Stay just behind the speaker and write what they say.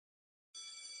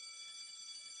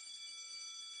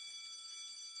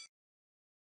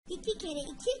2 kere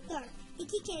 2 4.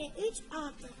 2 kere 3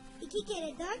 6. 2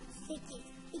 kere 4 8.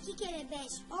 2 kere 5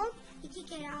 10. 2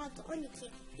 kere 6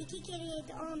 12. 2 kere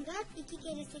 7 14. 2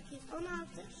 kere 8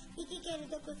 16. 2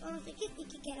 kere 9 18.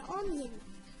 2 kere 10 20.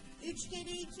 3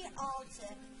 kere 2 6.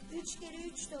 3 kere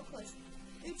 3 9.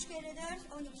 3 kere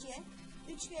 4 12.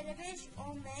 3 kere 5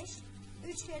 15.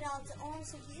 3 kere 6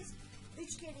 18.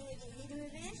 3 kere 7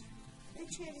 21.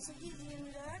 3 kere 8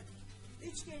 24.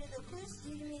 3 kere 9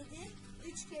 27.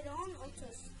 3 kere 10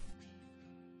 30.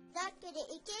 4 kere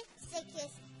 2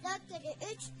 8. 4 kere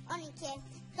 3 12.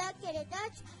 4 kere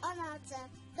 4 16.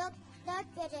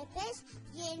 4 kere 5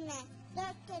 20.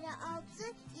 4 kere 6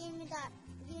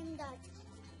 24.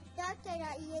 4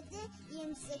 kere 7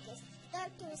 28.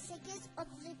 4 kere 8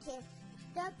 32.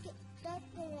 4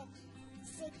 kere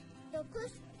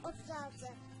 9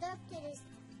 36. 4 kere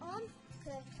 10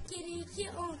 40. 5 kere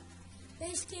 2 10.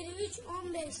 5 kere 3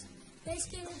 15. 5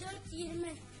 kere 4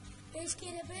 20. 5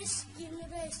 kere 5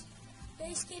 25.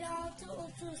 5 kere 6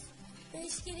 30.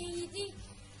 5 kere 7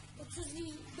 35.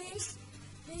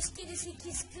 5 kere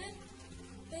 8 40.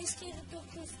 5 kere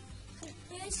 9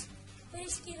 45.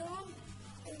 5 kere 10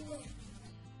 50.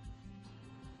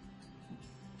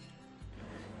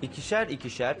 İkişer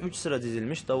ikişer 3 sıra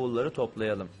dizilmiş davulları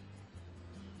toplayalım.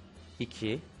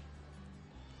 2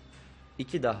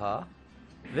 2 daha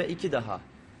ve 2 daha.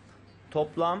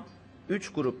 Toplam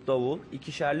 3 grup davul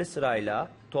ikişerli sırayla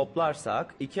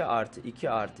toplarsak 2 artı 2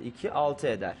 artı 2 6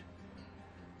 eder.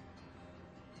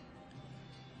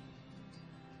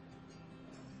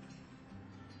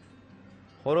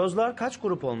 Horozlar kaç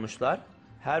grup olmuşlar?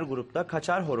 Her grupta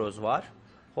kaçar horoz var?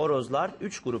 Horozlar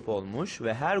 3 grup olmuş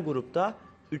ve her grupta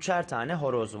 3'er tane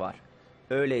horoz var.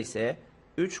 Öyleyse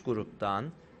 3 gruptan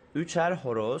 3'er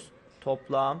horoz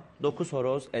toplam 9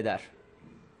 horoz eder.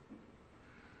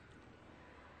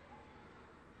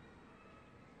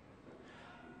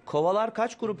 Kovalar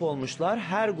kaç grup olmuşlar?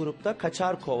 Her grupta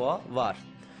kaçar kova var?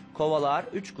 Kovalar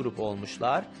 3 grup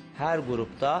olmuşlar. Her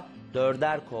grupta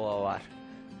 4'er kova var.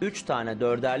 3 tane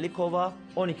 4'erli kova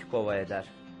 12 kova eder.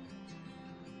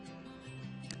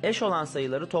 Eş olan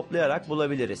sayıları toplayarak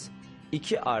bulabiliriz.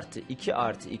 2 artı 2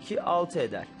 artı 2 6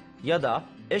 eder. Ya da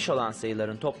eş olan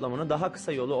sayıların toplamını daha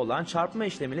kısa yolu olan çarpma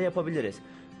işlemiyle yapabiliriz.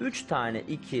 3 tane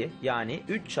 2 yani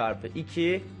 3 çarpı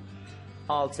 2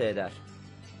 6 eder.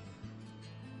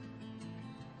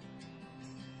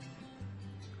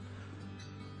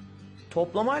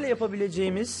 Toplamayla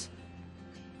yapabileceğimiz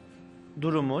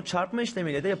durumu çarpma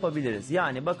işlemiyle de yapabiliriz.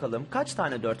 Yani bakalım kaç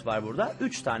tane 4 var burada?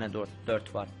 3 tane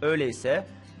 4 var. Öyleyse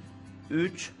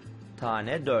 3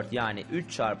 tane 4 yani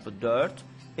 3 çarpı 4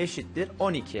 eşittir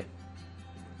 12.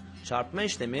 Çarpma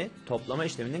işlemi toplama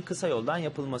işleminin kısa yoldan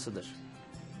yapılmasıdır.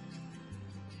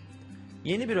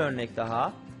 Yeni bir örnek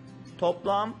daha.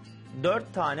 Toplam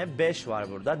 4 tane 5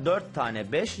 var burada. 4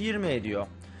 tane 5 20 ediyor.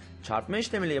 Çarpma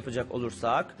işlemiyle yapacak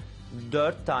olursak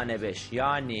 4 tane 5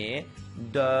 yani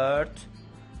 4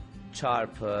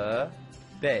 çarpı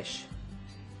 5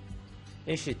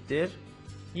 eşittir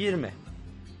 20.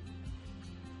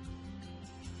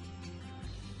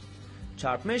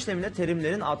 Çarpma işleminde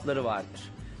terimlerin adları vardır.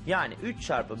 Yani 3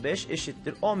 çarpı 5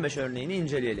 eşittir 15 örneğini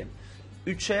inceleyelim.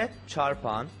 3'e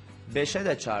çarpan, 5'e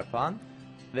de çarpan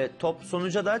ve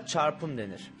sonuca da çarpım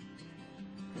denir.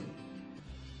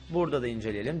 Burada da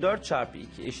inceleyelim. 4 çarpı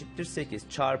 2 eşittir 8.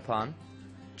 Çarpan,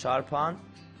 çarpan,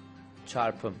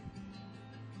 çarpım.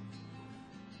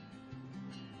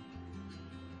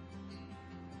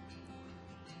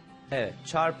 Evet,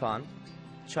 çarpan,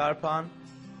 çarpan,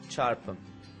 çarpım.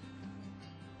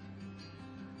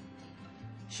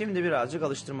 Şimdi birazcık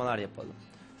alıştırmalar yapalım.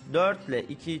 4 ile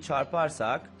 2'yi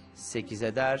çarparsak 8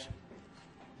 eder.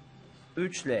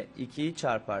 3 ile 2'yi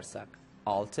çarparsak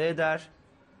 6 eder.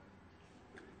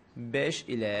 5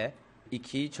 ile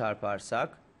 2'yi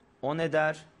çarparsak 10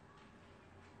 eder.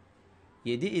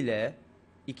 7 ile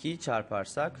 2'yi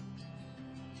çarparsak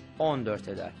 14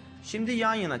 eder. Şimdi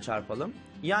yan yana çarpalım.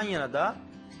 Yan yana da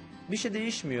bir şey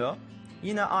değişmiyor.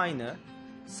 Yine aynı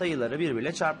sayıları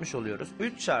birbiriyle çarpmış oluyoruz.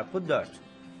 3 çarpı 4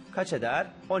 kaç eder?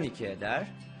 12 eder.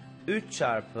 3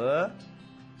 çarpı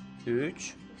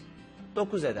 3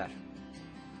 9 eder.